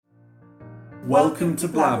Welcome to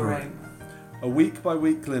Blabbering, a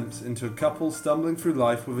week-by-week glimpse into a couple stumbling through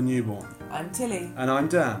life with a newborn. I'm Tilly. And I'm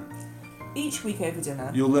Dan. Each week over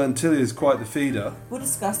dinner, You'll learn Tilly is quite the feeder. We'll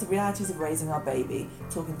discuss the realities of raising our baby,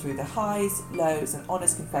 talking through the highs, lows and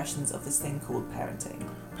honest confessions of this thing called parenting.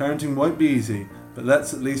 Parenting won't be easy, but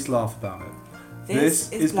let's at least laugh about it.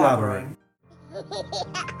 This is Blabbering.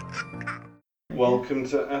 Welcome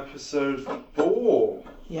to episode 4.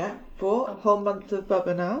 Yeah, 4, a whole month of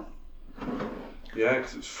bubba now. Yeah,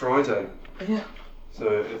 because it's Friday. Yeah. So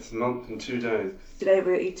it's a month and 2 days. Today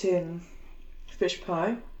we're eating fish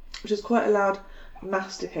pie, which is quite a loud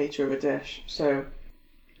masticator of a dish. So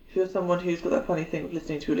if you're someone who's got that funny thing of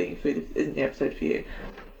listening to eating food, this isn't the episode for you.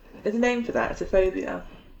 There's a name for that, it's a phobia.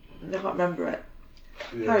 I can't remember it.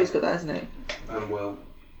 Yeah. Harry's got that, hasn't he? And Will.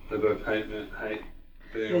 They both hate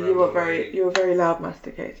being around. You're a very loud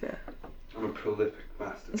masticator. I'm a prolific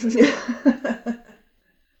masticator.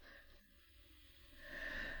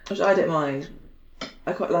 Which I don't mind.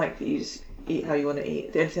 I quite like that you just eat how you want to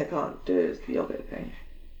eat. The only thing I can't do is the yogurt thing.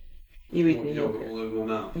 You eat the yogurt all over my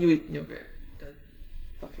mouth. You eat yogurt. It does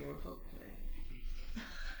fucking repulse me.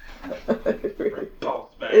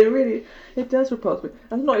 It does repulse me.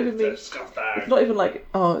 And not even me. It's not even like,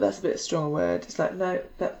 oh, that's a bit strong a word. It's like, no,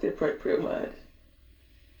 that's the appropriate word.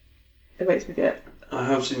 It makes me get. I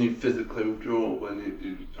have seen you physically withdraw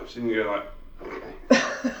when I've seen you go like.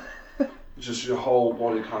 Just your whole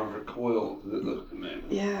body kind of recoiled as it looked at me.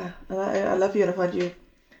 Yeah, and I love you and I find you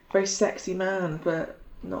a very sexy man, but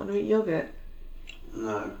not going to eat yogurt.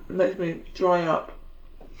 No. It makes me dry up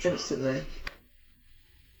instantly.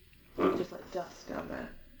 Well, just like dust down there.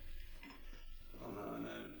 I know.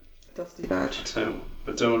 Dusty badge. I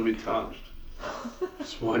don't want to be touched.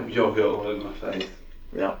 Just wipe yogurt all over my face.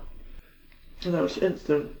 Yeah. And that was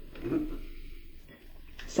instant. Mm-hmm.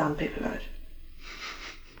 Sandpaper badge.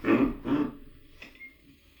 Mm-hmm.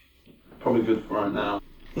 Probably good for right now.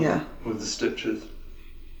 Yeah. With the stitches.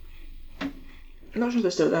 I'm not sure if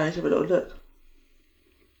they're still there. Let's have a little look.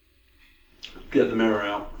 Get the mirror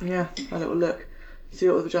out. Yeah, a little look. See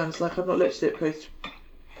what the vagina's like. I've not looked at it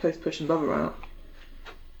post push and bubble out.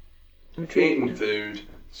 I'm intrigued. Eating food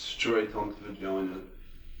straight onto the vagina.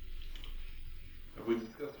 Have we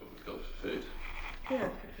discussed what we've got for food? Yeah,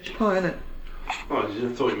 fish pie, innit? Oh, I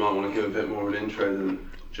just thought you might want to give a bit more of an intro than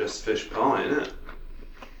just fish pie, innit?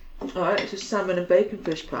 Alright, it's just salmon and bacon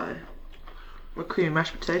fish pie. With cream and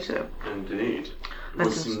mashed potato. Indeed. And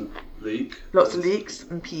With some leek. Lots of leeks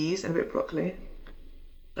and peas and a bit of broccoli.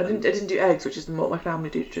 I didn't do eggs, which is what my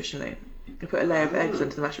family do traditionally. You put a layer of eggs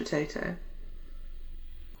into the mashed potato.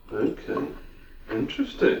 Okay.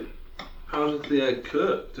 Interesting. How does the egg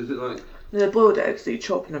cook? Does it like... They're boiled eggs that you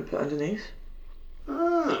chop and then put underneath.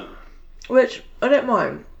 Ah. Which, I don't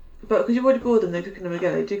mind. But because you've already boiled them, they're cooking them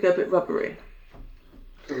again, they do go a bit rubbery.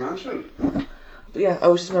 I can imagine. But yeah, I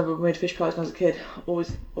always just remember when we made fish pies when I was a kid.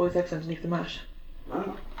 Always eggs underneath the mash.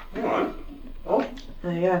 Wow. Alright. Oh.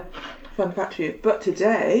 There you go. Fun fact for you. But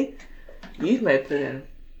today, you've made pudding.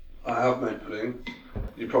 I have made pudding.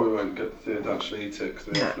 You probably won't get to see it actually eat it because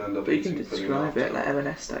we often end up but you eating can pudding describe it after. like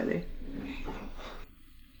M&S style.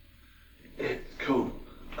 It's called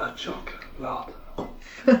a chocolate latte.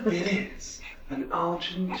 It is an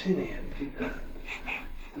Argentinian dessert.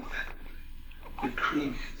 The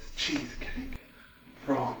creamiest cheesecake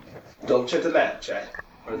from Dolce de Leche,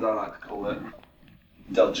 or as I like to call it,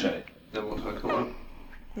 Dolce. Then what do I call it?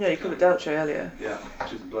 Yeah, you called it Dolce earlier. Yeah,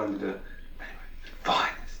 just blended it. Anyway,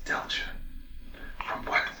 finest Dolce from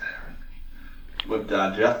Buenos Aires. With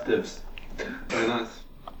digestives. Very nice.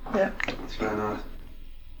 Yeah. It's very nice.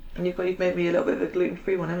 And you've made me a little bit of a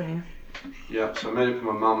gluten-free one, haven't you? Yeah, so I made it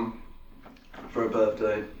for my mum for her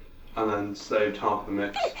birthday and then saved half the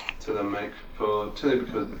mix to then make for Tilly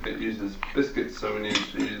because it uses biscuits, so we needed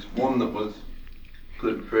to use one that was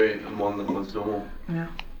gluten-free and one that was normal. Yeah.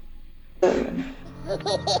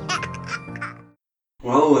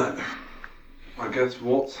 Well then, I guess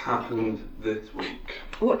what's happened this week?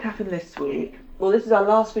 What happened this week? Well, this is our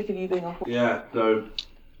last week of you being off. Yeah, so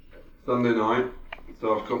Sunday night,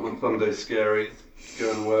 so I've got my Sunday scaries,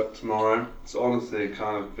 going to work tomorrow. So honestly, it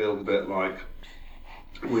kind of feels a bit like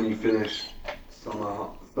when you finish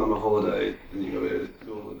summer holiday and you go to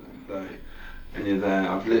school the next day and you're there.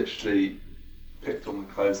 I've literally picked all my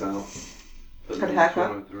clothes out, put them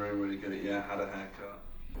in the room, really get it. Yeah, had a haircut,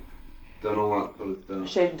 done all that sort of stuff.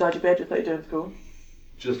 Shaved and dyed your beard just like you do in school.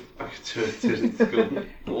 Just I could do it in school.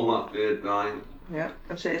 All that beard line. Yeah,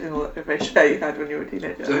 and shaving all that good face hair you had when you were a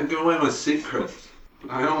teenager. Don't give away my secrets.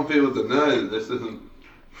 I don't want people to know that this isn't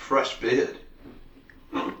fresh beard.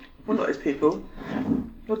 We're not those people.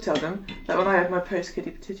 We'll tell them that when I have my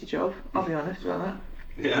post-kitty patiti job, I'll be honest about that.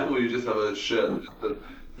 Yeah, well, you just have a shirt with just a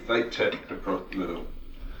fake tip across the middle.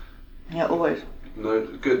 Yeah, always. No,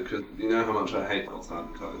 good, because you know how much I hate false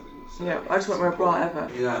advertising. So Yeah, I just won't wear a bra ever.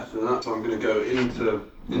 Yeah, so that's why I'm going to go into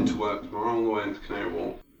work tomorrow on the way into Canary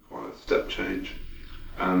Wharf. Quite a step change.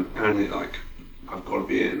 And like, I've got to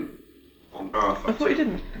be in on Earth. I thought you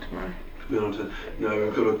didn't tomorrow. No,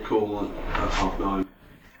 I've got a call at 9:30.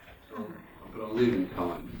 But I'll leave in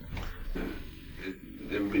time. Yeah.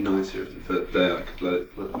 It would be nicer if the first day I could let it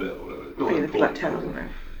slip a bit or whatever. It's not It's like important. 10, isn't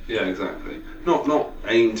it? Yeah, exactly. Not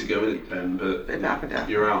aim to go in at 10, but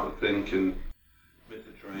you're out, I think, and miss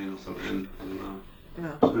a train or something. I don't know.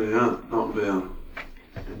 Yeah. So yeah, that'll be and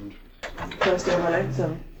First day of my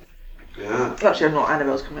lonesome. yeah. Actually, I'm not.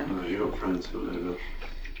 Annabelle's coming. No, you got friends coming over.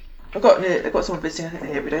 I've got someone visiting. I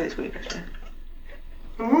think every day this week actually.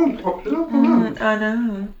 Oh, popped it up on that. I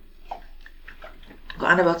know. I've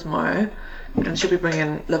got Annabelle tomorrow, and she'll be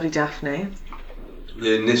bringing lovely Daphne.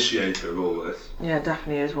 The initiator of all this. Yeah,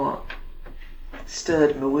 Daphne is what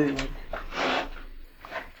stirred my womb.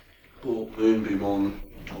 Bought Moonbeam on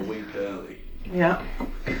a week early. Yeah.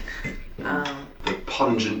 The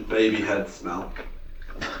pungent baby head smell.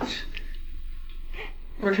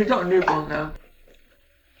 Well, she's not a newborn now.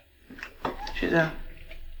 She's a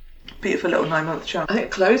beautiful little 9-month child. I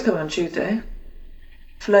think Chloe's coming on Tuesday.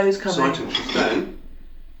 Flo's coming. Exciting, she's staying.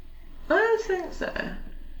 I don't think so.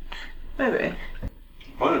 Maybe.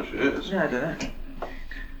 Why don't she is? No, I don't know.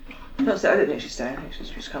 I don't think she's staying. I think she's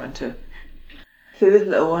just coming to see this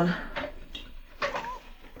little one.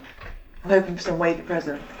 I'm hoping for some wavy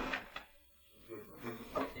present.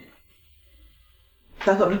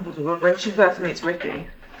 I thought when she first meets Ricky,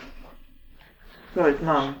 Chloe's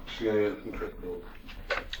mum, She's going to get some crystals.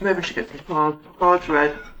 maybe she gets some cards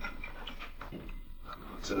read. I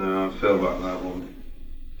don't know how I feel about that one.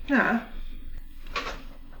 Yeah.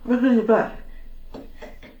 Ricky's the best.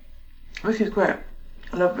 Ricky's great.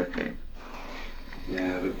 I love Ricky.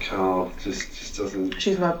 Yeah, but Carl just doesn't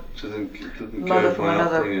She's my doesn't mother go from for my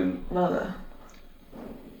another upbringing. mother.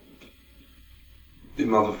 Your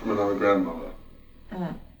mother from another grandmother.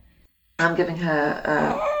 I'm giving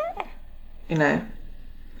her,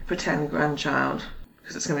 pretend grandchild,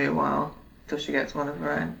 because it's going to be a while till she gets one of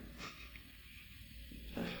her own.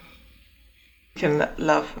 You can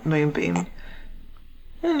love Moonbeam.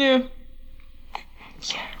 And you.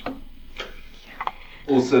 Yeah.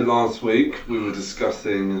 Also, last week we were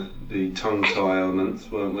discussing the tongue tie elements,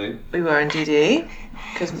 weren't we? We were in DD,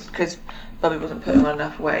 because Bobby wasn't putting on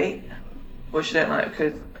enough weight, which she don't like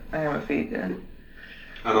because I am a feeder.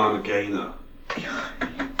 And I'm a gainer.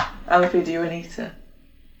 I'm a feeder, you're an eater.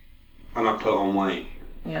 And I put on weight.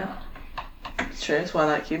 Yeah. It's true, that's why I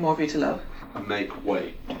like you, more of you to love. I make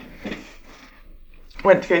weight.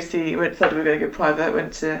 Decided we were going to go private,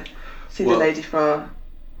 went to see the lady for,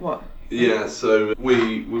 what? Yeah, so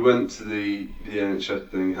we went to the NHS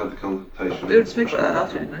thing, had the consultation. We didn't speak about that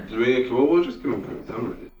last week, no? Did we? Well, we'll just give them a quick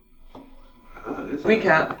summary.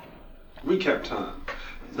 Recap time.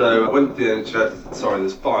 So I went to the NHS. Sorry,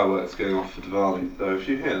 there's fireworks going off for Diwali. So if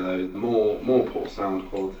you hear those, more poor sound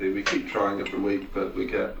quality. We keep trying every week, but we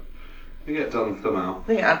get done somehow. I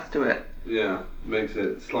think it adds to it. Yeah, makes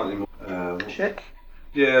it slightly more Shit.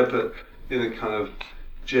 Yeah, but in a kind of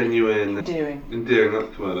genuine, Endearing.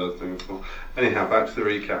 That's the word I was thinking for. Anyhow, back to the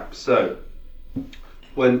recap. So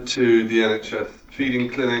went to the NHS feeding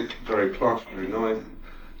clinic. Very plush, very nice.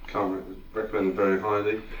 Can't recommend it very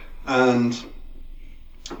highly. And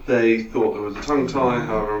they thought there was a tongue tie,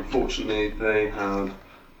 however, unfortunately, they had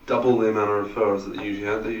double the amount of referrals that they usually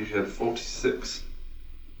had. They usually had 46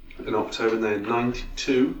 in October, and they had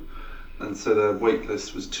 92, and so their wait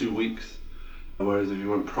list was 2 weeks. Whereas if you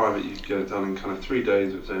went private, you could get it done in kind of 3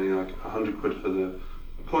 days. It was only like 100 quid for the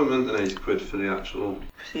appointment and 80 quid for the actual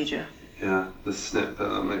procedure. Yeah, the snip.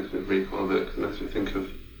 That makes me recoil a bit, because it makes me think of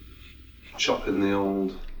chopping the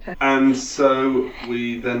old. And so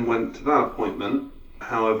we then went to that appointment.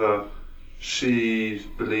 However, she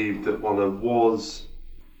believed that while there was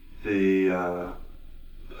the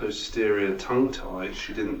posterior tongue tie,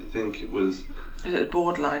 she didn't think it was. It was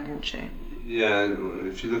borderline, didn't she? Yeah,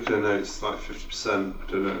 if you look at her notes, it's like 50%.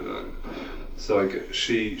 I don't know. So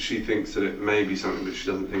she thinks that it may be something, but she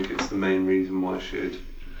doesn't think it's the main reason why she had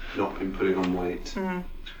not been putting on weight.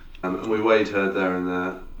 And we weighed her there and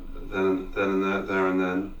then.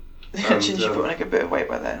 And she put on like a bit of weight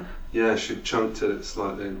by then. Yeah, she chunked it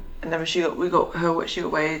slightly. And then she got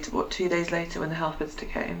weighed 2 days later when the health visitor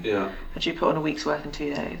came. Yeah. And she put on a week's worth in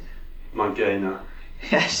 2 days. My gainer.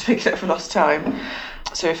 Yeah, she's making up for lost time.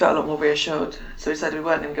 So we felt a lot more reassured. So we decided we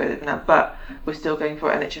weren't going to go there now, but we're still going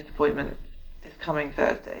for an NHS appointment this coming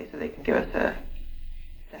Thursday, so they can give us a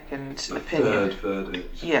second opinion. Third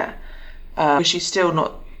verdict. Yeah. Because she's still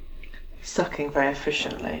not sucking very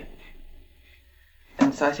efficiently.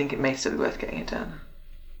 And so I think it may still be worth getting it done.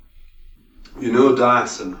 You know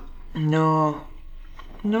Dyson. No.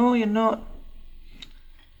 No, you're not.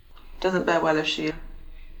 Doesn't bear well if she's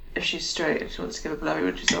straight and she wants to give a blowy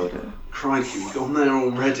when she's older. Crikey, we've gone there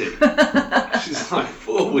already. She's like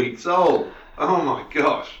 4 weeks old. Oh my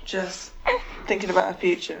gosh. Just thinking about her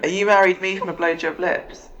future. You married me from a blowjob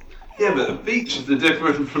lips. Yeah, but the features are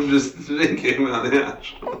different from just thinking about the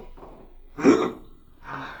actual.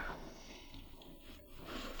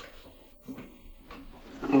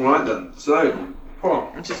 Alright then, so,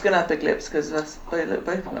 what? And she's going to have big lips because that's both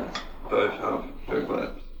of us. Both have big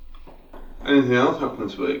lips. Anything else happened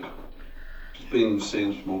this week? Just been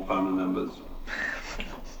seeing some more family members.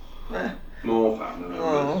 More family members.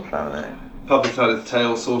 Oh, family. Puppy's had his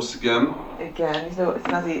tail sourced again. Again, he's got a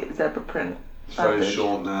snazzy zebra print. It's very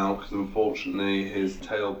short now because unfortunately his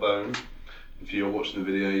tailbone, if you're watching the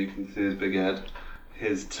video you can see his big head,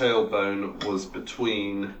 his tailbone was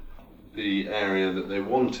between the area that they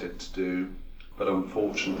wanted to do, but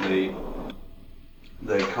unfortunately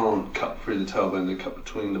they can't cut through the tailbone, they cut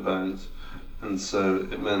between the bones, and so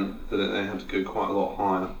it meant that they had to go quite a lot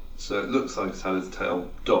higher. So it looks like he's had his tail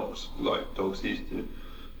docked, like dogs used to,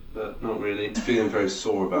 but not really. He's feeling very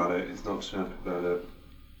sore about it, he's not too happy about it.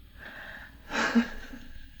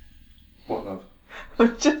 What, love?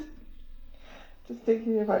 I'm just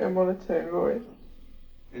thinking about your monotone voice.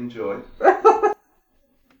 Enjoy.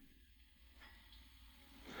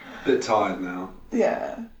 Bit tired now.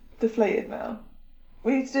 Yeah, deflated now.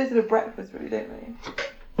 We need to do a bit of breakfast, really, don't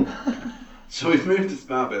we? So we've moved this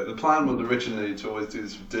back a bit. The plan was originally to always do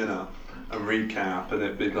this for dinner and recap, and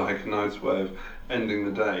it'd be like a nice way of ending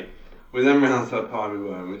the day. We then realised how tired we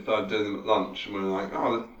were, and we started doing them at lunch, and we were like,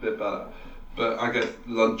 oh, that's a bit better. But I guess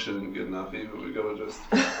lunch isn't good enough either. We've got to just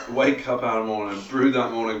wake up our morning, brew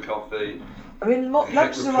that morning coffee. I mean,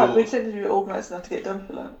 lunch is alright, we tend to be organised enough to get done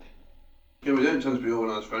for lunch. Yeah, we don't tend to be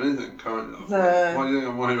organised for anything currently. No. Why do you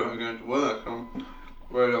think I'm worried about going to work? I'm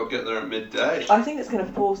worried I'll get there at midday. I think it's going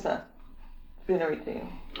to force her to be in a routine.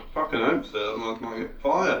 I fucking hope so, otherwise I might get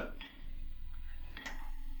fired.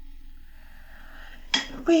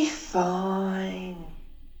 We're fine.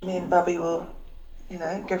 Me and Bubby will,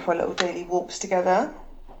 go for our little daily walks together.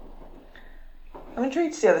 I'm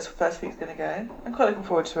intrigued to see how this first week's going to go. I'm quite looking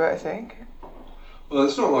forward to it, I think. Well,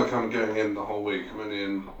 it's not like I'm going in the whole week. I'm only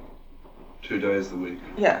in 2 days of the week.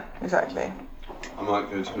 Yeah, exactly. I might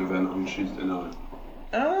go to an event on Tuesday night.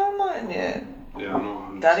 Oh, mightn't you? Yeah, I'm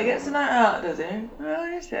not 100%. Daddy gets a night out, does he? Oh,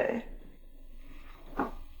 you see.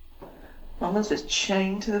 Mama's just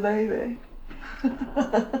chained to the baby.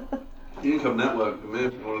 You can come network with me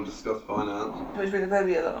if you want to discuss finance. Should we bring the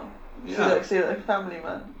baby along? Yeah. See like a family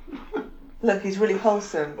man. Look, he's really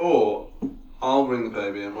wholesome. Or I'll bring the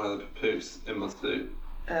baby and wear the papoose in my suit.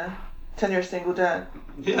 Yeah. Pretend you're a single dad.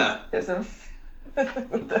 Yeah. Get some.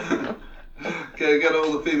 Get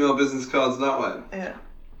all the female business cards that way. Yeah.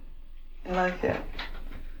 I like it.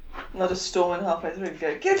 Not just storming halfway through and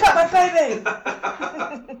go, give back my baby!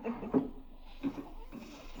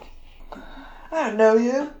 I don't know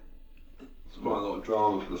you. It's quite a lot of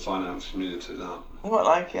drama for the finance community, that. You might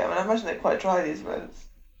like it. I mean, I imagine they're quite dry, these events.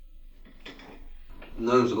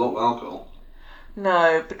 No, there's a lot of alcohol.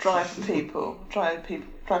 No, but dry for people. Dry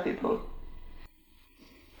people.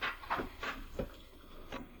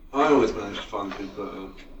 I always manage to find people that are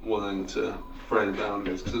willing to frame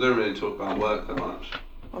boundaries, because I don't really talk about work that much.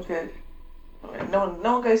 Okay. I mean, no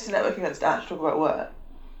one goes to networking events to actually talk about work.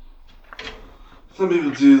 Some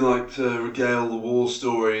people do like to regale the war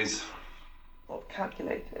stories. What,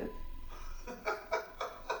 calculated?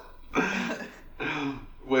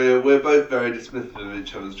 We're both very dismissive of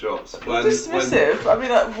each other's jobs. Dismissive? I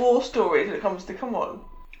mean, like war stories when it comes to, come on.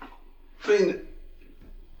 I mean,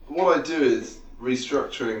 what I do is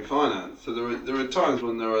restructuring finance. So there are times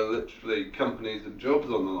when there are literally companies and jobs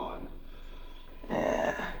on the line.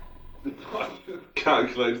 Yeah.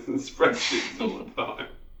 Calculators and spreadsheets all the time.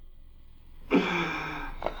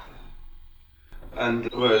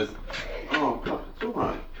 And whereas, it's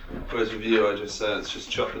alright. Whereas with you, I just say it's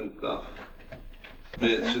just chopping stuff.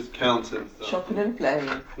 Me, it's just counting stuff. Chopping and playing.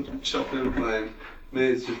 Chopping and playing. Me,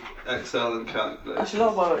 it's just Excel and calculations. Actually, a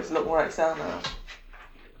lot of my work is a lot more Excel now.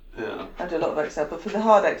 Yeah. I do a lot of Excel, but for the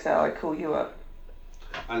hard Excel, I call you up.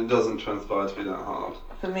 And it doesn't transpire to be that hard.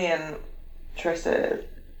 For me and Trissa,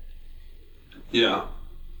 Yeah.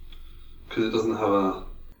 Because it doesn't have a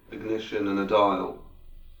ignition and a dial.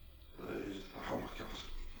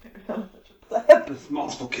 There's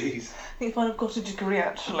multiple keys. I think I've got a degree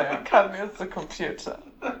actually. I can use the computer.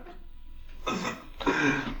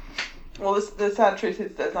 Well, the sad truth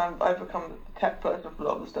is that I've become the tech person for a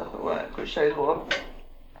lot of the stuff at work, which shows what.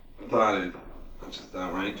 That's just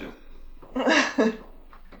outrageous.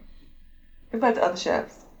 Compared to other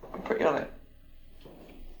chefs, I'm pretty on it.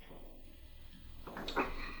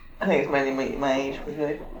 I think it's mainly my age,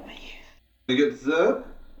 really. You get dessert?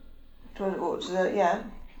 Do you want what dessert? Yeah.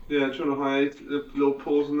 Yeah, do you want a little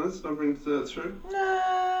pause on this and I bring dessert through?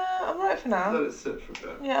 No, I'm right for now. Let it sit for a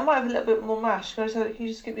bit. Yeah, I might have a little bit more mash. Can you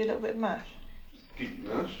just give me a little bit of mash? Give you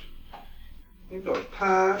mash. You've got a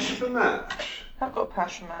pash for mash. I've got a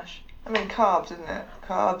pash for mash. I mean carbs, isn't it?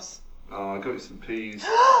 Carbs. Oh, I got you some peas.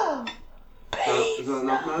 Peas! Is that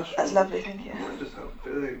enough mash? That's lovely, thank you. I just have a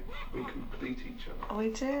feeling we complete each other. We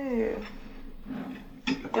do.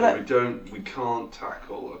 We can't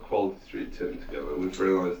tackle a quality street tin together. We've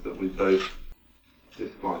realised that we both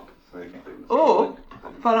dislike the same things. Oh,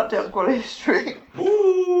 fun update on Quality Street.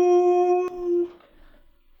 Ooh!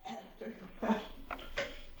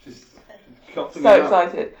 She's cutting So it up.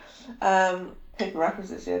 excited. Paper wrappers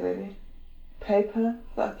this year, baby. Paper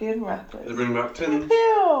fucking wrappers. They bring back tins.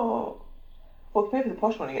 Well, you pay for the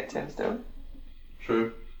posh one, you get tins still.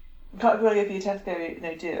 True. You can't if you want to go for your Tesco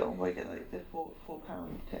no deal, where you get like the £4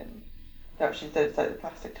 tin. Actually, it's like the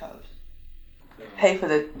plastic tubs. Pay for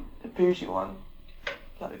the bougie one,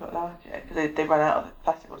 like we got last year, because they ran out of the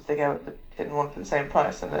plastic ones. They go with the tin one for the same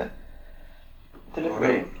price and the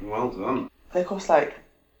delivery. Well done. They cost like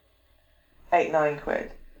 £8-9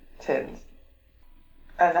 tins,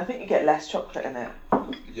 and I think you get less chocolate in it.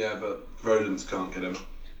 Yeah, but rodents can't get them.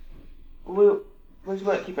 We just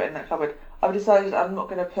won't keep it in that cupboard. I've decided I'm not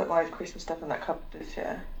going to put my Christmas stuff in that cupboard this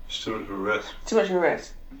year. It's too much of a risk. Too much of a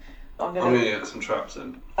risk. I'm I'm gonna get some traps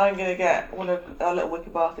in. I'm gonna get one of our little wicker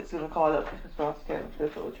baskets and a little Christmas basket and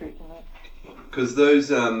put a little treat in it. Because those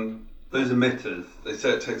emitters, they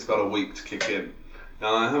say it takes about a week to kick in.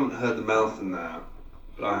 Now I haven't heard the mouth in there,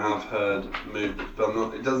 but I have heard movement.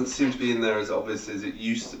 But it doesn't seem to be in there as obviously as it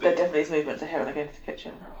used to be. There definitely is movement to here when I go into the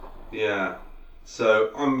kitchen. Yeah. So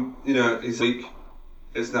it's week.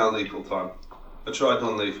 It's now lethal time. I tried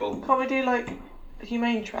non-lethal. Can't we do like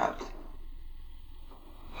humane traps?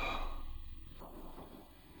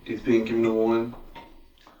 He's being given a warning.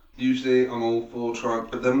 Usually I'm all for trying,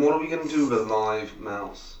 but then what are we going to do with a live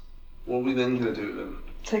mouse? What are we then going to do with him?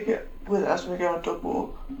 Take it with us when we go on a dog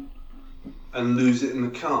walk. And lose it in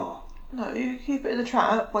the car? No, you keep it in the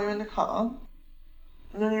trap while you're in the car,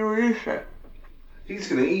 and then you release it. He's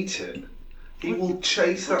going to eat it. He will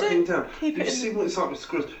chase that thing down. Did you see what it's like with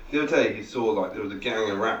squirrels? The other day he saw there was a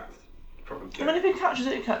gang of rats. I mean, if he catches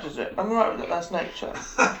it, he catches it. I'm alright with it, that's nature.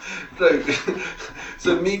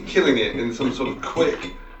 So me killing it in some sort of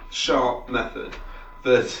quick, sharp method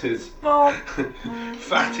versus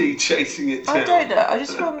Fatty chasing it down. I don't know, I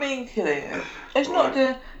just feel mean killing it. It's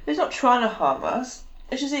not trying to harm us,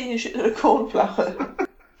 it's just eating a shit load of cornflour.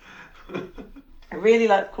 I really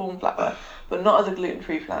like cornflour, but not as a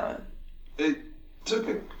gluten-free flour. It took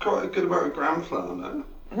quite a good amount of gram flour, no?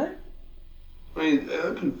 No? I mean, I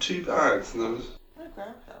opened 2 bags and there was... No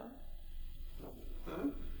gram flour.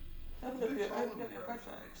 No? Open up your bread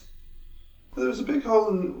bags. There was a big hole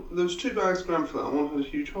in... There was 2 bags of gram flour and one had a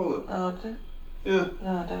huge hole in it. Oh, did it? Yeah.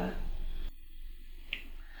 No, I don't.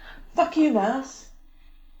 Fuck you, mouse.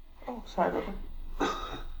 Oh, sorry, brother.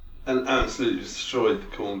 And absolutely destroyed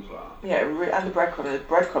the corn flour. Yeah, and the breadcrumbs. The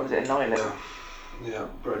breadcrumbs annihilate. Yeah,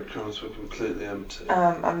 breadcrumbs were completely empty.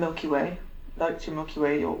 And Milky Way. Like your Milky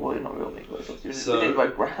Way, you're not real Milky Way, obviously. You're by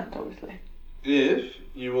brand, obviously. If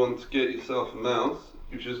you want to get yourself a mouse,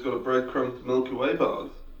 you've just got to breadcrumb to Milky Way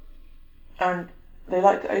bars. And they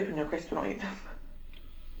like to open your crisps but not eat them.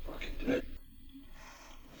 Fucking dick.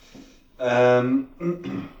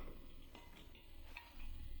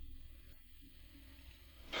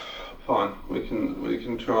 Fine, we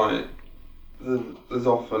can try it. There's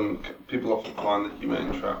people often find that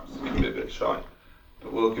humane traps can be a bit shy,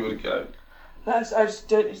 but we'll give it a go. I just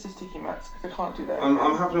don't use the sticky mats because I can't do that. I'm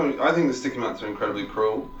happy. I think the sticky mats are incredibly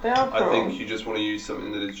cruel. They are cruel. I think you just want to use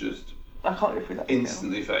something that is just I can't go through that.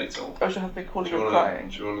 instantly fatal. I should have been calling you crying.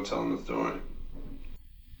 Do you want to tell them the story?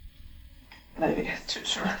 Maybe it's too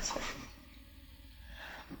dramatic.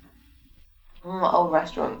 My old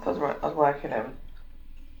restaurant I was working in.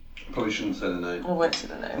 Probably shouldn't say the name. I won't say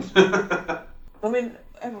the name. I mean,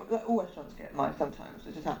 all restaurants get mine sometimes.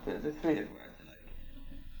 It just happens. There's 3 different words.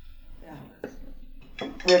 Yeah.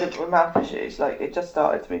 We had mouth issues. Like it just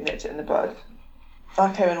started, so we nipped it in the bud.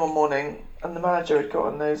 I came in one morning and the manager had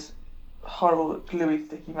gotten those horrible gluey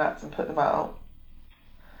sticky mats and put them out.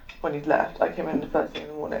 when he'd left. I came in the first thing in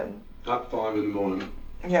the morning. At 5 in the morning.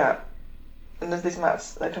 Yeah. And there's these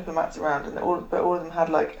mats, a couple of mats around, and all of them had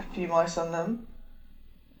like a few mice on them.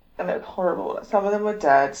 And it was horrible. Like, some of them were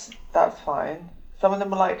dead, that's fine. Some of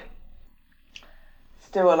them were like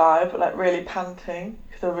still alive, but like really panting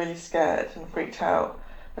because they were really scared and freaked out.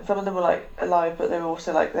 And some of them were like alive, but they were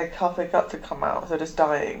also like half their guts had come out, so they're just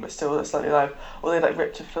dying, but still slightly alive. Or they like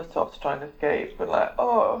ripped a foot off to try and escape. But like,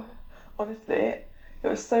 oh, honestly, it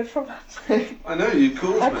was so traumatic. I know, you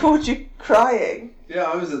called me. I called you crying. Yeah,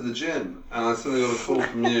 I was at the gym, and I suddenly got a call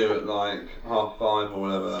from you at like 5:30 or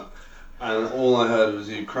whatever, and all I heard was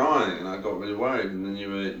you crying, and I got really worried. And then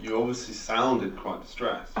you obviously sounded quite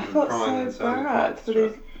distressed. You I were felt crying and so sounding bad quite for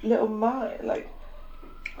these distressed. little mice, like.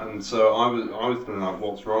 And so I was thinking like,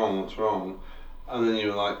 what's wrong? And then you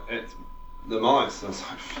were like, it's the mice. And I was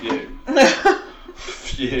like,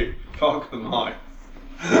 phew, fuck the mice.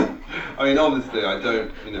 I mean, obviously, I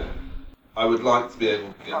don't, I would like to be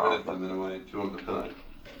able to get rid of them in a way. Do you want the pillow?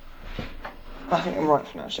 I think I'm right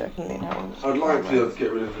for now, actually. I can lean out. I'd like to be able to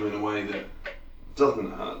get rid of them in a way that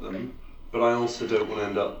doesn't hurt them, but I also don't want to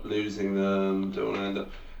end up losing them.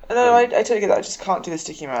 No, I totally get that. I just can't do the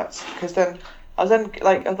sticky mats because then I was like,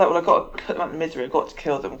 well, I've got to put them out in misery. I've got to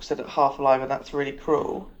kill them because they're half alive, and that's really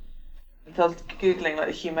cruel. And so I was googling like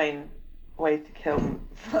the humane way to kill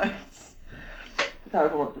mice. That's how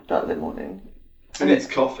everyone wants to start their morning. It needs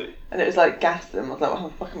coffee. And it was like gas them. I was like, well, how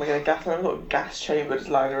the fuck am I going to gas them? I've got a gas chamber just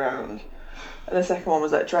lying around. And the second one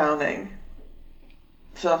was like drowning.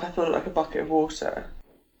 So like I filled it like a bucket of water.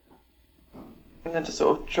 And then just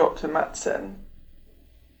sort of dropped the mats in.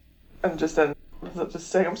 And just then was just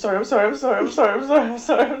saying, I'm sorry. And sort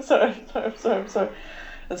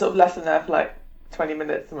of left them there for like 20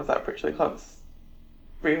 minutes and was like, pretty sure I can't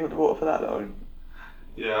breathe with the water for that long.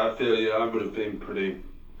 Yeah, I feel I would have been pretty.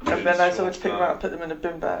 And then I sort of pick them out, put them in a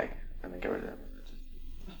bin bag, and then get rid of them.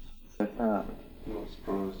 So sad. I'm not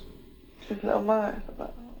surprised. Just a little mice.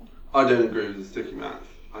 I don't agree with the sticky mats.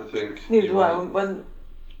 I think. Neither do I. When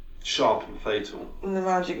sharp and fatal. When the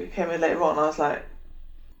magic came in later on, I was like,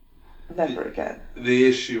 never again. The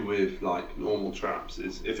issue with like normal traps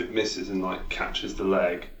is if it misses and like catches the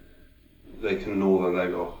leg, they can gnaw the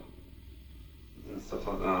leg off and stuff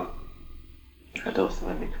like that. That also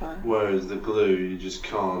made me cry. Whereas the glue, you just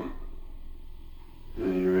can't.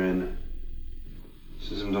 You're in.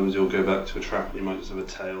 So sometimes you'll go back to a trap and you might just have a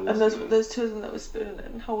tail. And there's two of them that were spooning it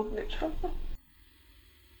and holding each other.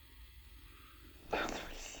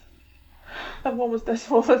 And one was dead,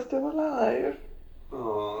 one was still alive.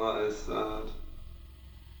 Oh, that is sad.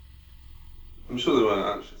 I'm sure they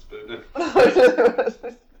weren't actually spooning. What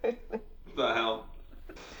the hell?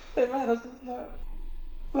 They made us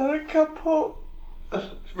like a couple.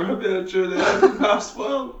 Romeo and Juliet in House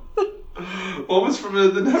Well. One was from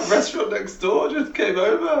the restaurant next door, just came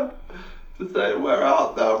over to say, where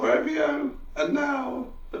art thou, Romeo? And now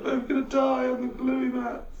they're both going to die on the gluey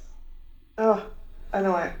mats. Oh,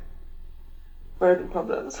 anyway. Rodent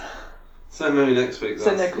problems. So maybe next week.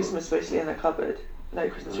 So no Christmas basically in the cupboard. No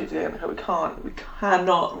Christmas tree today in the cupboard. We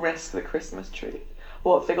cannot risk the Christmas tree.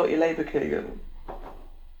 What if they got your Leberkuchen?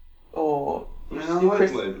 Or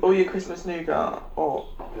your Christmas nougat? Or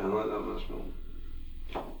yeah, I like that much more.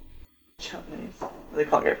 Chutneys. They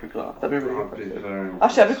can't get through glass. That'd be really impressive.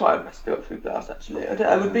 Actually, I'd be quite impressed if they got through glass. Actually,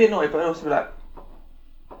 I would be annoyed, but I'd also be like,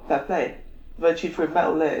 fair play. But choose for a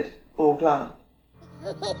metal lid or glass.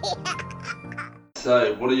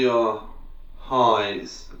 So, what are your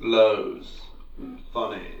highs, lows, and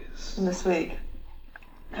funnies? And this week,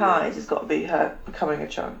 highs has got to be her becoming a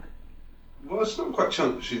chunk. Well, she's not quite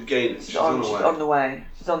chunk, she's gaining. She's on the way.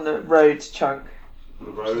 She's on the road to chunk.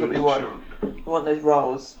 The road what we to want. chunk. We want those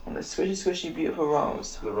rolls. We want those squishy, beautiful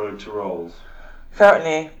rolls. The road to rolls.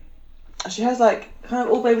 Apparently, she has like, kind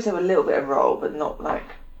of, all babies have a little bit of roll, but not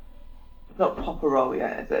proper roll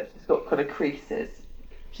yet, is it? She's got kind of creases.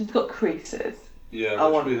 She's got creases. Yeah,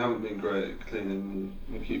 we haven't been great at cleaning.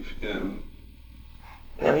 We keep forgetting.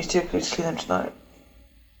 Yeah, we need to clean them tonight.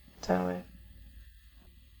 Don't we?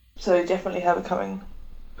 So definitely her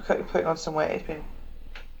putting on some weight. It's been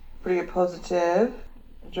pretty positive.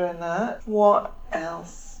 Enjoying that. What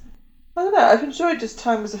else? I don't know. I've enjoyed just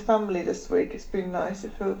time as a family this week. It's been nice.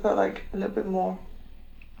 It felt like a little bit more.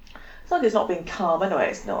 It's like it's not being calm anyway.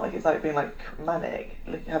 It's not like it's like being like manic,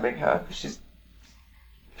 like having her because she's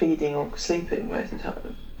feeding or sleeping most of the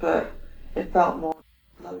time. But it felt more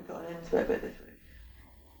like we've gotten into it a bit this week.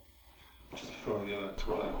 Just before I go back to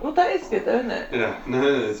work. Well, that is good though, isn't it? Yeah,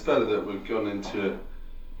 no, it's better that we've gone into it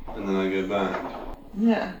and then I go back.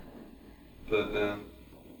 Yeah. But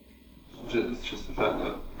It's just the fact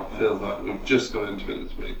that it feels like we've just got into it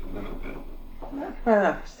this week and then it'll Fair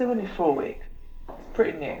enough. It's still only 4 weeks. It's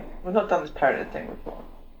pretty new. We've not done this parenting thing before.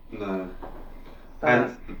 No.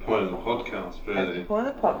 Hence the point of the podcast, really. That's the point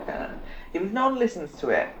of the podcast. If no one listens to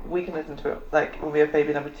it, we can listen to it. Like, when we have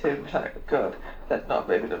baby number 2, and be like, God, that's not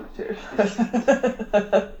baby number 2.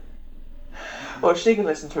 Or she can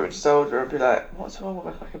listen to it when she's older and be like, what's wrong with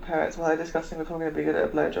my fucking parents? Why are they discussing if I'm going to be good at a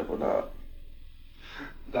blowjob or not?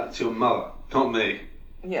 That's your mother, not me.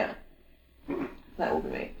 Yeah. That will be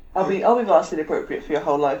me. I'll be vastly inappropriate for your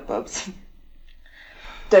whole life, Bubs.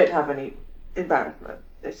 Don't have any embarrassment.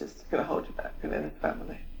 It's just going to hold you back in the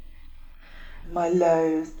family. My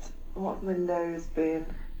lows. What have my lows been?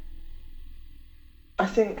 I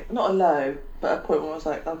think, not a low, but a point where I was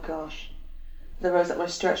like, oh gosh. The rows that my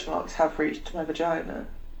stretch marks have reached my vagina.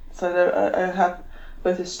 So I have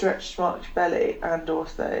both a stretch marked belly and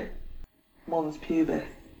also mons pubis.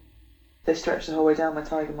 They stretch the whole way down my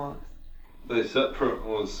tiger marks. They separate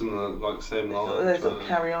or similar, like same line? They sort of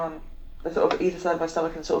carry on. They're sort of either side of my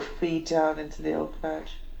stomach and sort of feed down into the old veg.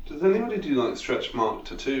 Does anybody do like stretch mark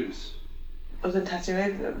tattoos? I was then tattooing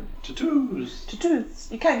over them. Tattoos? Tattoos.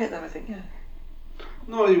 You can get them, I think, yeah.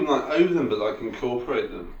 Not even like over them, but like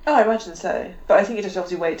incorporate them. Oh, I imagine so. But I think you just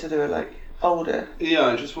obviously wait till they were like older. Yeah,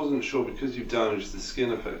 I just wasn't sure because you've damaged the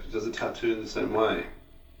skin effect. Does a tattoo in the same way?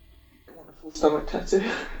 I want a full stomach tattoo.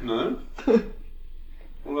 No?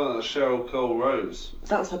 What about that Cheryl Cole Rose?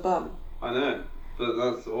 That was her bum. I know, but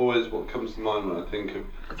that's always what comes to mind when I think of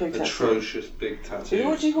A big atrocious big tattoos.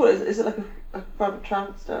 What do you call it? Is it like a front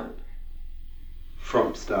tramp stamp?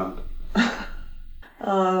 Front stamp.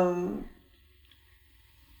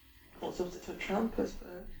 What's opposite to a tramp, I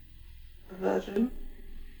suppose? A virgin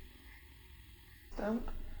stamp.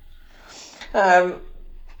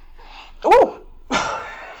 Oh!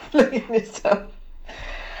 Flicking yourself.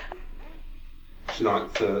 She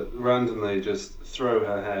likes to randomly just throw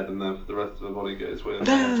her head and then the rest of her body goes with it.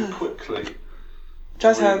 To quickly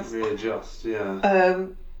readjust, yeah.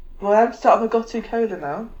 Well, I have to start with my Gotu Cola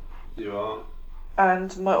now. You are.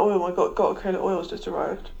 And my oil, my Gotu Cola oil's just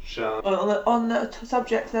arrived. Sharp. On the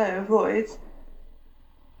subject though of roids,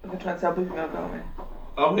 I'm going to try and sell Moonbeam milk, aren't we?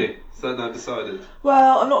 Are we? So now decided.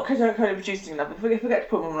 Well, I'm not currently producing enough. If we get to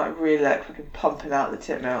put them like really like fucking pumping out the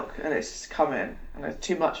tit milk and it's just coming and it's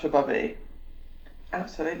too much for Bubby,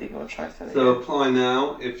 absolutely going to try selling So it. apply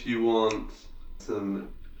now if you want some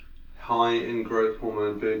high in growth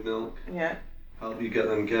hormone boob milk. Yeah. Help you get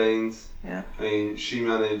them gains. Yeah. I mean, she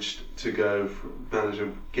managed to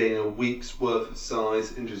gain a week's worth of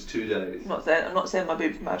size in just 2 days. I'm not saying my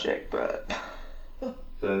boob's magic, but So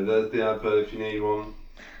there's the advert if you need one.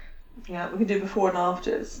 yeah, we can do before and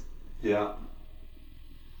afters. Yeah.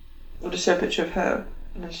 We'll just show a picture of her,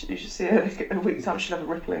 and then you should see her in a week's time. She'll have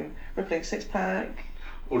a rippling 6-pack.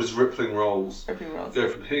 Or just rippling rolls. Rippling rolls. Go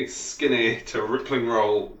from being skinny to rippling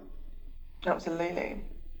roll. Absolutely.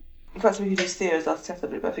 In fact, we could do Theo's last test,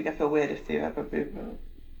 but I think I feel weird if Theo had a boob milk.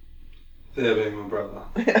 Theo being my brother.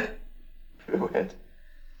 Yeah. I feel weird.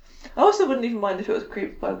 I also wouldn't even mind if it was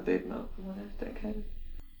creeped by the boob milk. I don't care.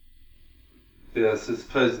 Yeah, so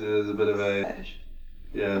supposedly there's a bit of a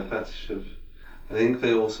fetish of. I think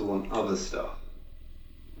they also want other stuff,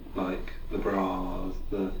 like the bras,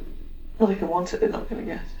 the. Well, they can want it, they're not going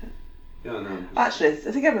to get it. Yeah, I know. Actually, if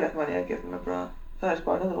they gave me enough money, I'd give them a bra. I'd just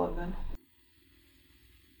buy another one then.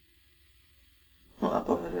 Not that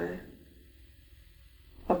bothered really.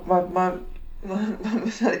 My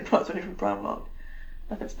selling price only from Primark.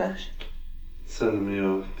 Nothing special. Send them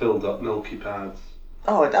your filled up milky pads.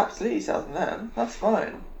 Oh, I'd absolutely sell them then. That's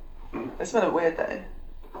fine. They smell a bit weird though.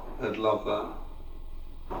 They'd love that.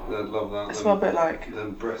 They'd love that. They smell a bit like...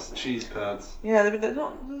 Them breast cheese pads. Yeah, they're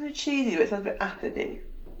not really cheesy, but it smells a bit acidy.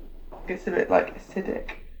 It's a bit like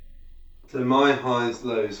acidic. So my highs,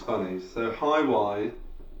 lows, funnies. So high wide,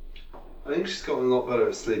 I think she's gotten a lot better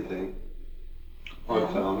at sleeping. I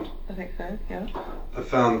found. I think so, yeah. I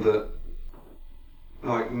found that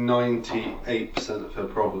like 98% of her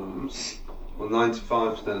problems, or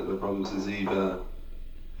 95% of her problems is either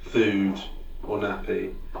food or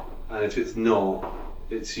nappy. And if it's not,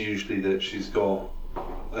 it's usually that she's got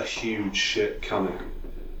a huge shit coming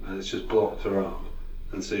and it's just blocked her up.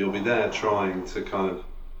 And so you'll be there trying to kind of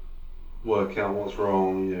work out what's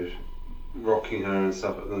wrong, you know, rocking her and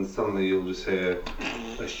stuff, and then suddenly you'll just hear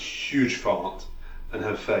a huge fart and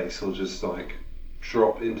her face will just like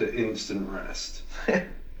drop into instant rest.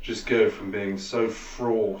 Just go from being so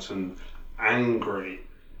fraught and angry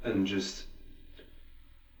and just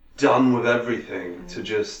done with everything to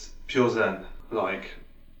just pure zen. Like,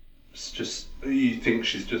 it's just, you think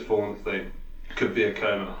she's just fallen asleep. Could be a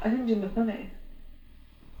coma. I think you're funny.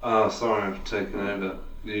 Oh, sorry, I've taken over.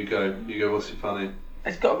 You go, what's your funny?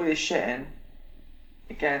 It's got to be the shitting.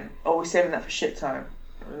 Again. Oh, we're saving that for shit time.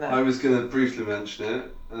 No. I was going to briefly mention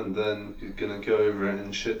it, and then you're going to go over it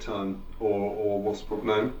in shit time, or what's the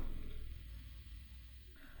problem?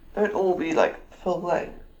 Don't all be like full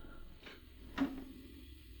length.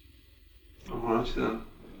 Alright then.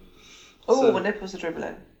 Oh, So- my nipples are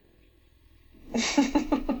dribbling.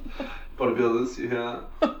 Bodybuilders, you hear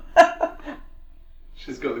that?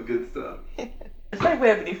 She's got the good stuff. It's very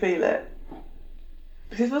weird when you feel it.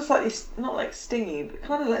 Because it feels slightly, not like stingy, but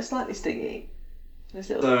kind of like slightly stingy. This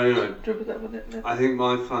little So anyway, dribble that one. I think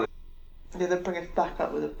my funny... Yeah, then bring it back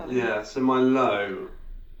up with a funny. Yeah, so my low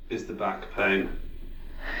is the back pain.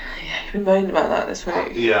 Yeah, you've been moaning about that this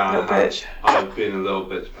week. Yeah, Little bitch. I've been a little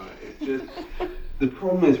bitch about it. It's just... The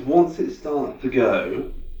problem is, once it starts to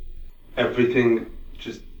go, everything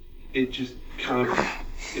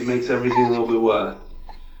it makes everything a little bit worse.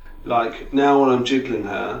 Like, now when I'm jiggling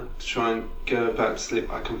her to try and get her back to sleep,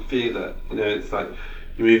 I can feel it. You know, it's like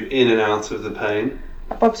you move in and out of the pain.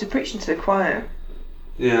 Bob's preaching to the choir.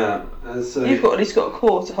 Yeah, and so... You've got at least got a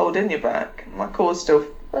core to hold in your back. My core's still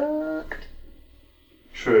fucked.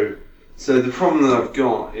 True. So the problem that I've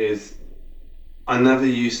got is I never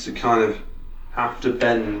used to kind of have to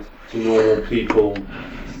bend to normal people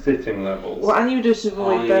sitting levels. Well, and you just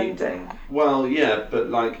avoid bending. Well, yeah, but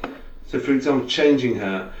like, so for example, changing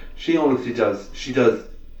her, she honestly does, she's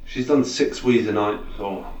done 6 wees a night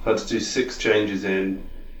before. I've had to do 6 changes in,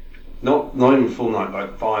 not even full night,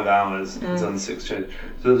 like 5 hours, done 6 changes.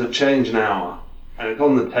 So there's a change an hour, and it's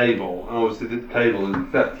on the table, and obviously this table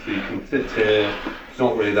is set so you can sit here, it's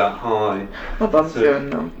not really that high. My bum's going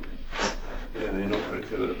numb. Yeah, you're not very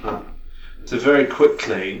good at that. So very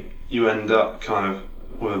quickly, you end up kind of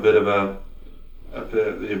with a bit of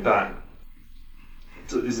your back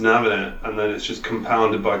isn't having it, and then it's just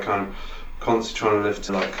compounded by kind of constantly trying to lift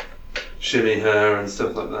to like shimmy her and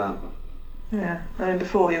stuff like that. Yeah, I mean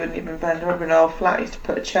before you wouldn't even bend. I remember in our flat you used to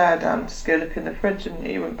put a chair down to go look in the fridge, and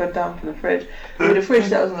you wouldn't bend down for the fridge. With a fridge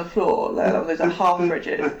that was on the floor, let alone those like half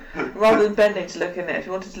fridges. Rather than bending to look in it, if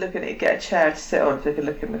you wanted to look in it, you get a chair to sit on so you could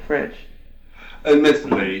look in the fridge.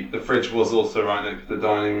 Admittedly, the fridge was also right next to the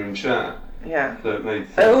dining room chair. Yeah. So it made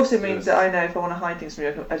sense. It also means that I know if I want to hide things from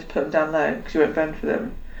you, I just put them down low because you won't bend for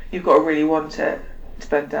them. You've got to really want it to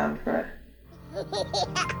bend down for it.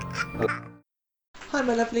 Hi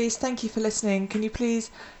my lovelies, thank you for listening. Can you please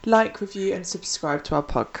like, review and subscribe to our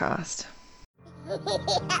podcast?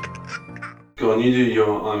 Go on, you do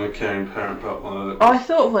your I'm a caring parent part while I look. Oh, I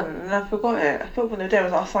thought of one and I forgot it. I thought of one the other day, I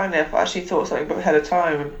was like, finally, I actually thought of something but ahead of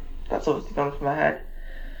time. That's obviously gone from my head.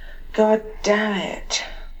 God damn it.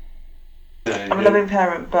 I'm a loving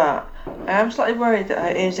parent, but I am slightly worried that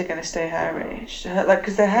her ears are going to stay hairy.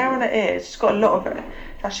 Because the hair on her ears, she's got a lot of it.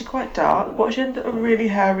 It's actually quite dark. What she ended up with really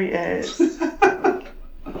hairy ears.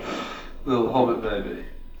 Little hobbit baby.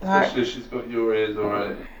 Especially if she's got your ears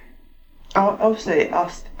already. Obviously, I'll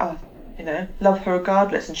love her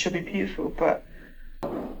regardless and she'll be beautiful, but,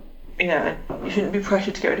 you know, you shouldn't be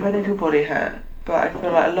pressured to get rid of any of your body hair. But I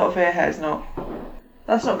feel like a lot of ear hair is not...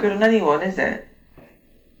 That's not good on anyone, is it?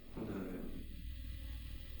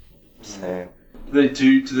 So... Do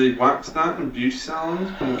they wax that in beauty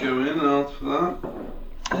salons and go in and out for that?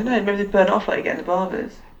 I don't know, maybe they burn it off like you get in the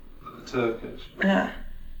barbers. Like the Turkish. Yeah.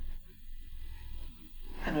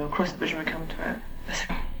 And we'll cross the bridge when we come to it.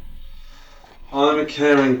 I'm a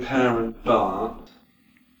caring parent, but...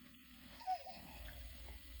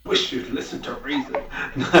 Wish you'd listen to reason.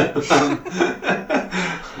 I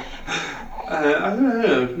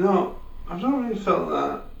don't know, I've not really felt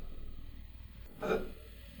that.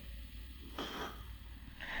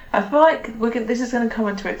 I feel like this is going to come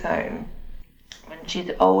into its own. When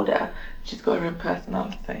she's older, she's got her own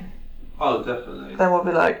personality. Oh, definitely. Then we'll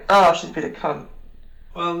be like, oh, she's been a cunt.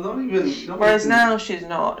 Well, not even... Whereas now she's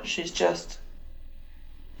not. She's just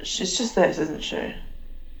this, isn't she?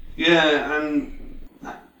 Yeah, and...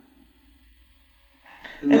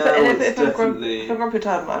 If I'm grumpy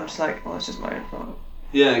tired, I'm just like, oh, it's just my own fault.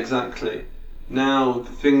 Yeah, exactly. Now,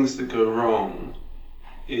 the things that go wrong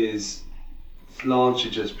is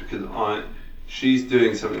largely just because she's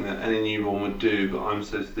doing something that any newborn would do, but I'm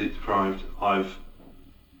so sleep deprived, I've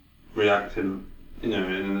reacted, in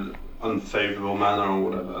an unfavourable manner or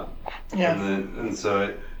whatever. Yeah. And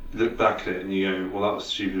so you look back at it and you go, well, that was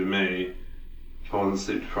stupid of me. If I wasn't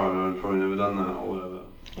sleep deprived, I'd probably never done that or whatever.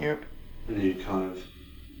 Yep. And you kind of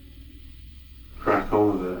crack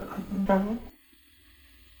on with it. Mm-hmm.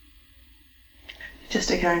 Just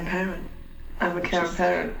a caring parent. I'm a caring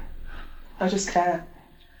parent. I just care.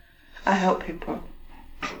 I help people.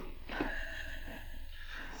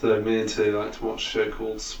 So me and Tilly like to watch a show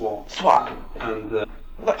called SWAT. SWAT. And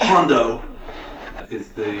Hondo is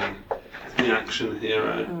the action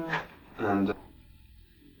hero. And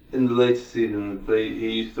in the later seasons, he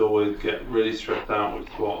used to always get really stressed out with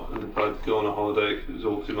SWAT and decide to go on a holiday because it was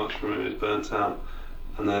all too much for him, he was burnt out.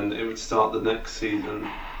 And then it would start the next season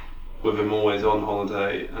with him always on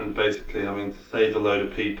holiday and basically having to save a load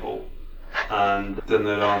of people. And then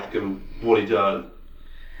they'd ask him what he does.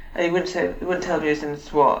 And he wouldn't tell me he was in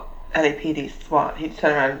SWAT, LAPD SWAT. He'd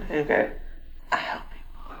turn around and go, I help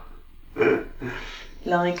people.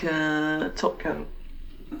 Like a Top Gun.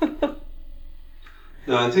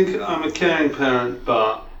 No, I think I'm a caring parent,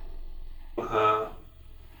 but to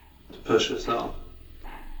push herself.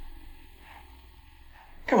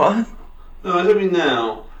 Come on. No, I don't mean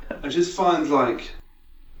now. I just find like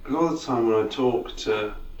a lot of the time when I talk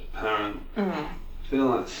to parents, I feel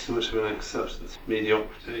like there's so much of an acceptance of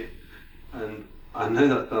mediocrity, and I know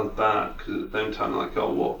that sounds bad because at the same time, like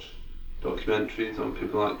I'll watch documentaries on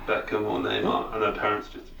people like Beckham or Neymar, and their parents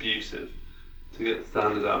just abusive to get the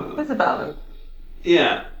standard out of them. What's about them?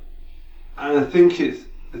 Yeah, and I think it's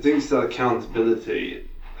that accountability.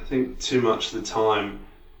 I think too much of the time,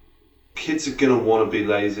 kids are gonna want to be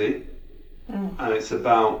lazy, and it's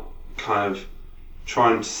about kind of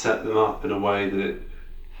trying to set them up in a way that it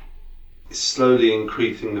is slowly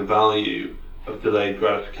increasing the value of delayed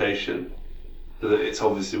gratification, so that it's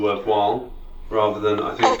obviously worthwhile. Rather than,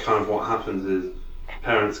 I think kind of what happens is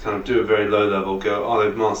parents kind of do a very low level, go, oh,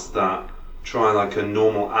 they've mastered that, try like a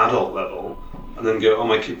normal adult level, and then go, oh,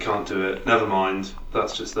 my kid can't do it, never mind,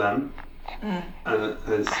 that's just them. And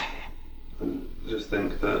I just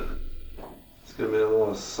think that it's going to be a lot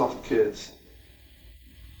of soft kids,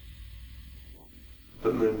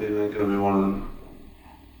 but Moonbeam ain't going to be one of them.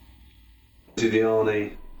 Do the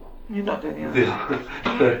Arnie. You're not doing the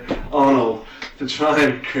So Arnold, to try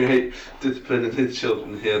and create discipline in his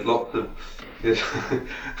children, he had lots of.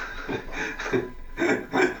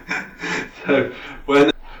 So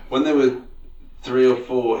when they were 3 or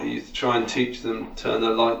 4, he used to try and teach them to turn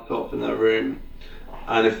their lights off in their room,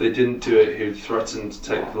 and if they didn't do it, he would threaten to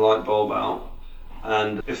take the light bulb out.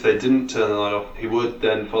 And if they didn't turn the light off, he would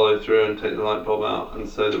then follow through and take the light bulb out. And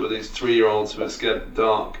so there were these 3-year-olds who were scared of the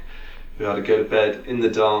dark, who had to go to bed in the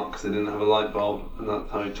dark because they didn't have a light bulb, and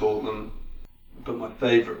that's how he taught them. But my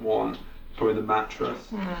favourite one is probably the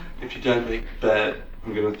mattress. If you don't make the bed,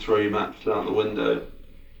 I'm going to throw your mattress out the window.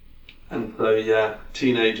 And so yeah,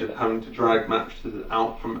 teenagers having to drag mattresses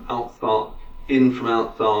out from outside, in from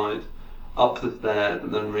outside, up the stairs,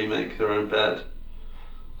 and then remake their own bed.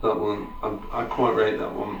 That one, I quite rate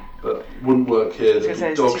that one, but wouldn't work here. There'd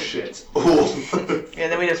be dog shit all over. Yeah,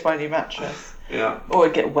 then we just buy a new mattress. Yeah. Or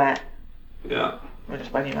it'd get wet. Yeah. We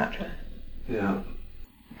just buy a new mattress. Yeah.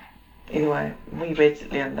 Either way, we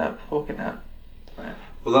basically end up forking out. Right.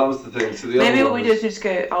 Well, that was the thing. So the Maybe other what one we do is we just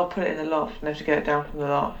go, I'll put it in the loft, and have to get it down from the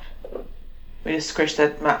loft. We just squish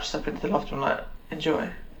the mattress up into the loft and like, enjoy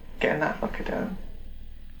getting that fucker down.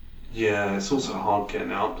 Yeah, it's also hard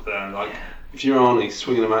getting out there. Like, if you're only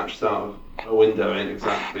swinging a mattress out of a window ain't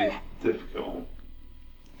exactly difficult.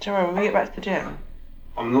 Do you remember when we get back to the gym?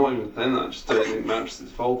 I'm not even saying that, I just don't think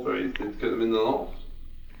mattresses fold very easily to get them in the loft.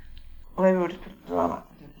 Or maybe we'll just put the drama.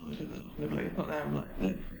 It's not there, I'm like,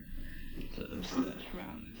 look for it.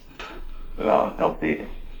 Well, not the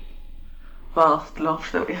vast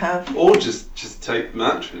loft that we have. Or just take the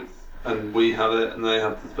mattress and we have it and they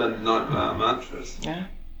have to spend the night without a mattress. Yeah.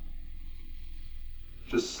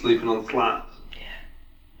 Just sleeping on slats. Yeah.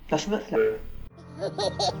 That's a bit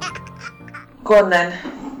Go on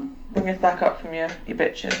then. Bring us back up from your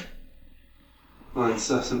bitching. My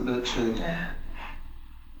incessant bitching. Yeah.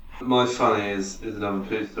 My funny is another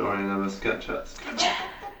poo story and another sketch at.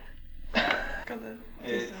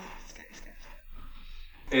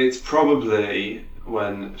 It's probably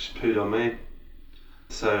when she pooed on me.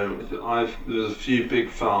 So there was a few big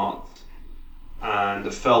farts and I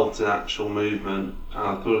felt an actual movement and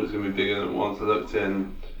I thought it was going to be bigger than it was. I looked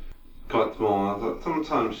in, quite small, I thought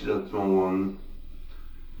sometimes she does small ones.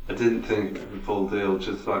 I didn't think it was a full deal,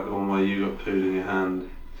 just like the one where you got pooed in your hand.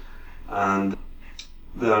 And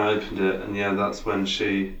then I opened it and yeah, that's when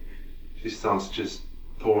she started just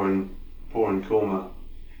pouring korma.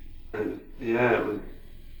 And it was,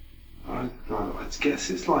 I guess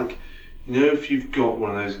it's like, you know, if you've got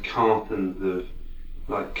one of those cartons of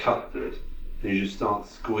like custard and you just start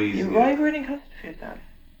squeezing Why are you ruining custard food then?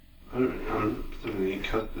 I'm still going to eat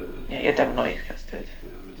custard. Yeah, you're definitely not eating custard.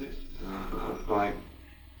 Yeah, it's like,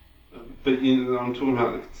 but you know, I'm talking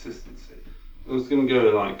about the consistency. I was going to go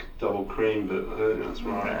like double cream, but I don't think that's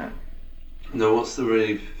right. No, what's the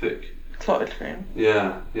really thick? Clotted cream.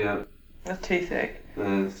 Yeah. That's too thick.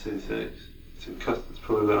 Yeah, it's too thick. I think custard's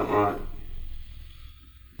probably about right.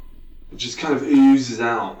 It just kind of oozes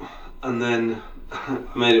out, and then I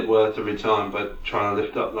made it worth every time by trying to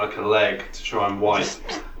lift up like a leg to try and wipe.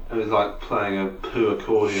 It was like playing a poo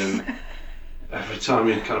accordion. Every time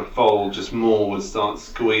you'd kind of fold, just more would start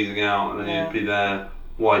squeezing out, and then you'd be there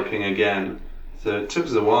wiping again. So it took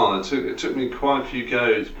us a while. It took me quite a few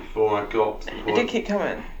goes before I got to the point. It did keep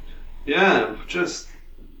coming. Yeah, just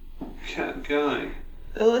kept going.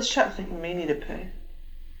 All this chat's making me need a poo.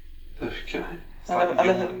 There we go. I'll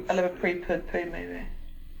have a pre-pud poo maybe.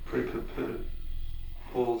 Pre-pud poo.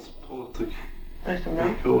 Pause the Recording.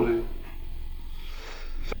 recording.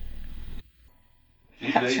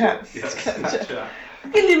 Cat chat. Yes, Cat cat chat.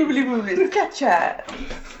 chat. Cat chat.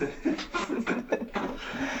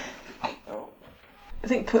 I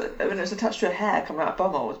think when it was attached to a hair coming out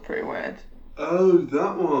of bumhole was pretty weird. Oh,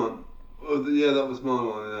 that one. Oh, yeah, that was my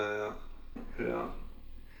one. Yeah.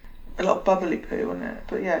 A lot of bubbly poo, wasn't it?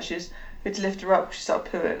 But yeah, we had to lift her up because she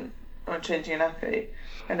started pooing when changing a nappy,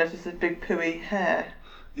 and there was just a big pooey hair.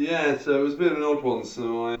 Yeah, so it was a bit of an odd one.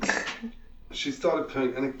 So she started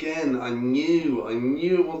pooing, and again, I knew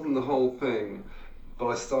it wasn't the whole thing, but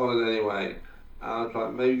I started anyway. And I was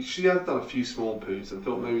like, maybe she had done a few small poos. I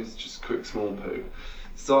thought maybe it's just a quick small poo.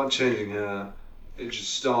 Started changing her. It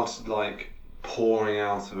just started like pouring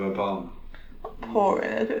out of her bum.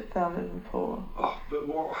 Pouring, a bit firmer than pour. Oh, but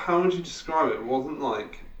how would you describe it? It wasn't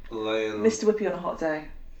like laying. Mr. Whippy on a hot day.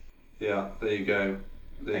 Yeah, there you go.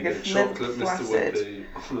 Like a Chocolate Mr. flaccid. Whippy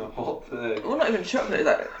on a hot day. Well, not even chocolate,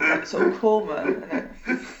 like sort of korma.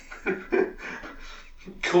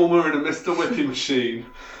 Korma in a Mr. Whippy machine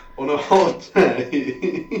on a hot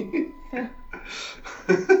day.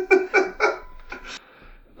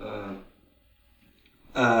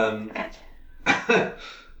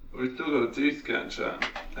 We've still got to do Scat Chat.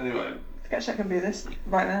 Anyway. Scat Chat can be this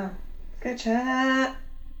right now. Scat Chat.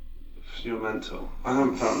 You're mental. I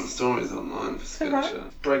haven't found the stories online for Scat Right.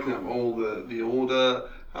 Chat. Breaking up all the order,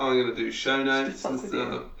 how I'm going to do show notes and Fuck with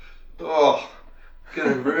stuff. Oh,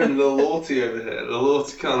 going to ruin Lil Lorty over here. Lil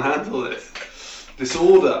Lorty can't handle this.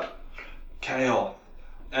 Disorder. Chaos.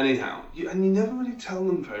 Anyhow, and you never really tell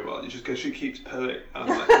them very well. You just go, she keeps pooing. I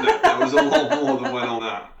was like, no, there was a lot more that went on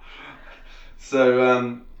that.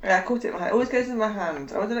 So, yeah, I caught it in my hand. It always goes in my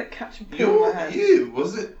hand. I was like catching poo in my hand.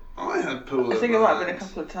 Was it? I had poo I think it might have been a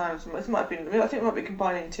couple of times. It might have been. I think it might be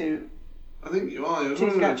combining two. I think you are. You're Two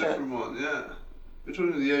talking about a Scat different one, yeah. You're talking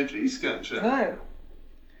about the OG Scat Chat. No.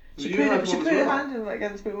 She You put had one as her well. hand in like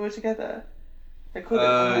against me. We were together. I caught it in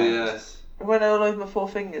my Oh, hand. yes. And when all over my four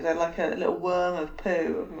fingers, I had like a little worm of poo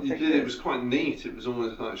of my You fingers. did. It was quite neat. It was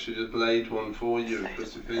almost like she just laid one for you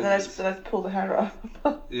across your And then I fingers. just pulled the hair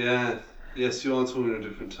up. Yeah. Yes, you are talking at a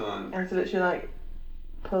different time. I had to literally like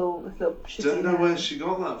pull this little shitty Don't know hair where she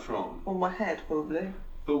got that from. on my head, probably.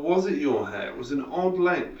 But was it your hair? It was an odd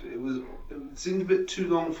length. It seemed a bit too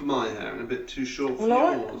long for my hair and a bit too short for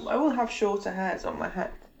yours. I will have shorter hairs on my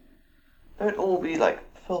head. They won't all be like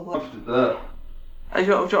full length. After that. Do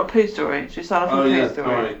you want a poo story? Should we start off with a poo story?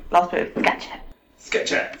 Sorry. Last bit of Gotcha.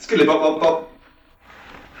 Sketch it. Skilly bop bop bop.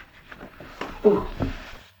 Ooh.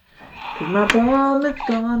 'Cause my bum is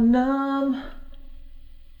gone numb.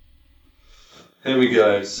 Here we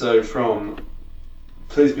go. So from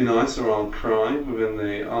Please Be Nice or I'll Cry within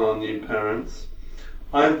the Our New Parents.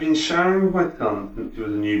 I have been showering with my son since he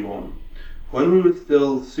was a newborn. When we were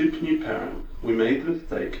still super new parents, we made the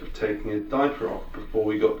mistake of taking his diaper off before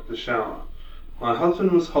we got to the shower. My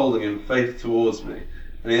husband was holding him face towards me,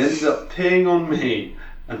 and he ended up peeing on me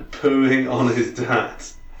and pooing on his dad.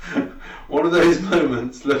 One of those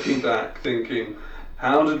moments, looking back, thinking,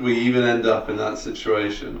 how did we even end up in that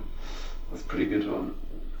situation? That's a pretty good one.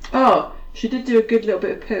 Oh, she did do a good little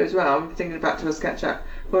bit of poo as well. I'm thinking back to her sketch app.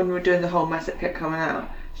 When we were doing the whole mess that kept coming out,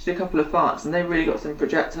 she did a couple of farts and they really got some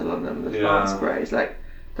projectile on them, the fart sprays. Like,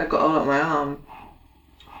 that got all up my arm.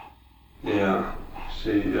 Yeah,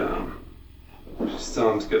 she's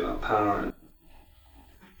starting to get that power in.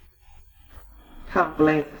 Can't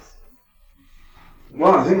blame us.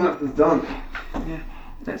 Well, I think that's done. Yeah,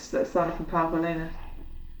 let's start off from Powerful Lena.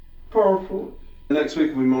 Powerful. Next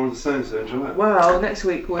week will be more of the same, so enjoy it. Well, next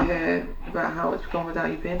week we'll hear about how it's gone without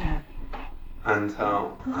you being here. And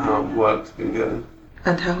how work's been going.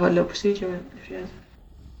 And how her little procedure went, if she has.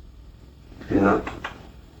 Yeah.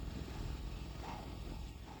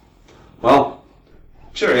 Well,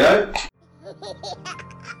 cheerio.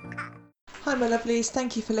 Hi, my lovelies.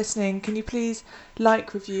 Thank you for listening. Can you please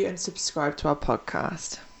like, review, and subscribe to our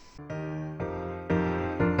podcast?